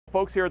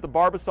folks here at the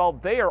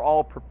Barbasol, they are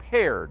all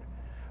prepared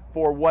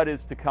for what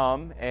is to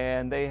come,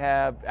 and they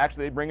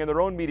bring in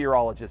their own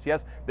meteorologists.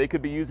 Yes, they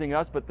could be using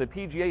us, but the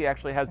PGA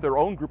actually has their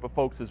own group of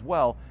folks as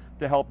well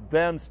to help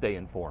them stay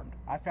informed.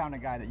 I found a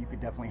guy that you could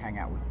definitely hang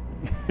out with.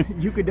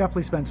 You could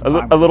definitely spend some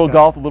time with a little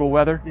golf, a little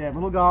weather? Yeah, a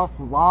little golf,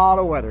 a lot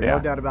of weather, yeah. No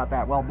doubt about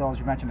that. Well, Bill, as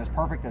you mentioned, as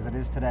perfect as it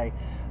is today,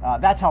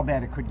 that's how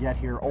bad it could get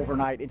here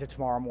overnight into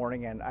tomorrow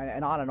morning and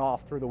on and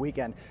off through the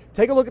weekend.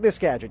 Take a look at this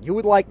gadget. You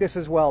would like this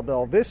as well,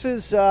 Bill. This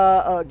is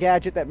a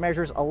gadget that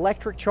measures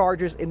electric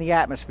charges in the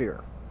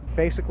atmosphere,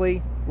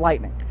 basically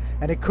lightning.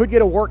 And it could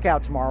get a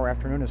workout tomorrow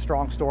afternoon as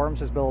strong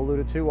storms, as Bill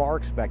alluded to, are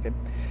expected.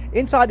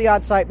 Inside the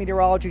on-site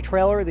meteorology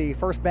trailer, the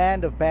first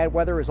band of bad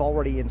weather is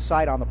already in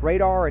sight on the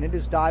radar, and it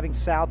is diving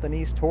south and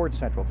east towards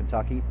central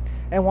Kentucky.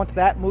 And once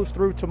that moves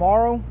through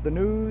tomorrow, the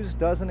news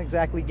doesn't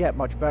exactly get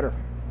much better.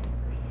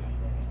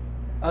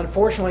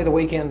 Unfortunately, the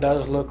weekend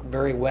does look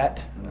very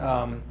wet.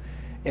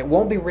 It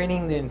won't be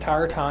raining the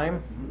entire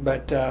time,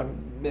 but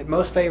it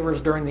most favors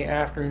during the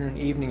afternoon and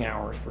evening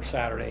hours for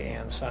Saturday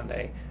and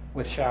Sunday,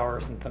 with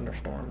showers and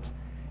thunderstorms.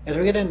 As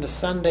we get into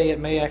Sunday, it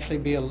may actually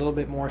be a little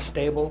bit more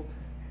stable,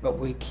 but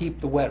we keep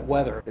the wet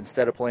weather.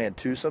 Instead of playing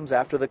twosomes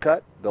after the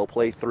cut, they'll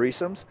play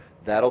threesomes.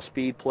 That'll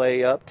speed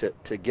play up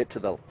to get to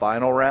the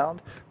final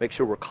round. Make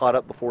sure we're caught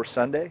up before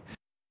Sunday.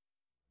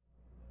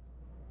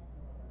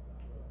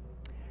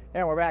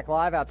 And we're back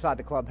live outside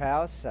the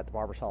clubhouse at the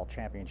Barbasol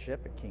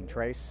Championship at Keene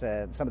Trace.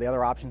 And some of the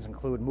other options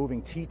include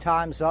moving tee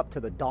times up to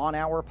the dawn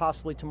hour,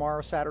 possibly tomorrow,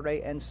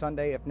 Saturday, and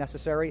Sunday if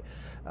necessary.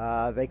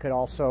 They could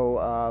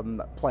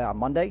also play on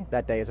Monday.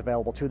 That day is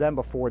available to them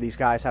before these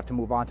guys have to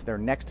move on to their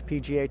next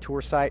PGA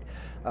Tour site.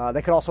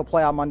 They could also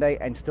play on Monday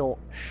and still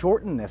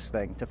shorten this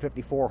thing to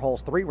 54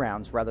 holes, 3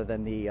 rounds, rather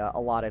than the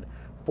allotted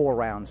 4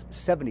 rounds,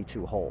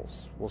 72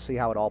 holes. We'll see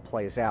how it all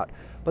plays out.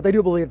 But they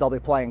do believe they'll be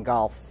playing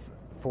golf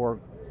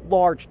for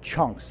large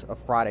chunks of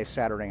Friday,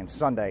 Saturday, and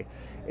Sunday.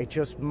 It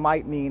just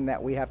might mean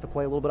that we have to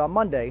play a little bit on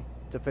Monday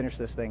to finish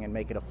this thing and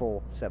make it a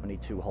full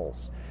 72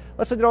 holes.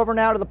 Let's send it over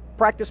now to the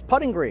practice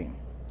putting green.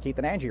 Keith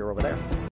and Angie are over there.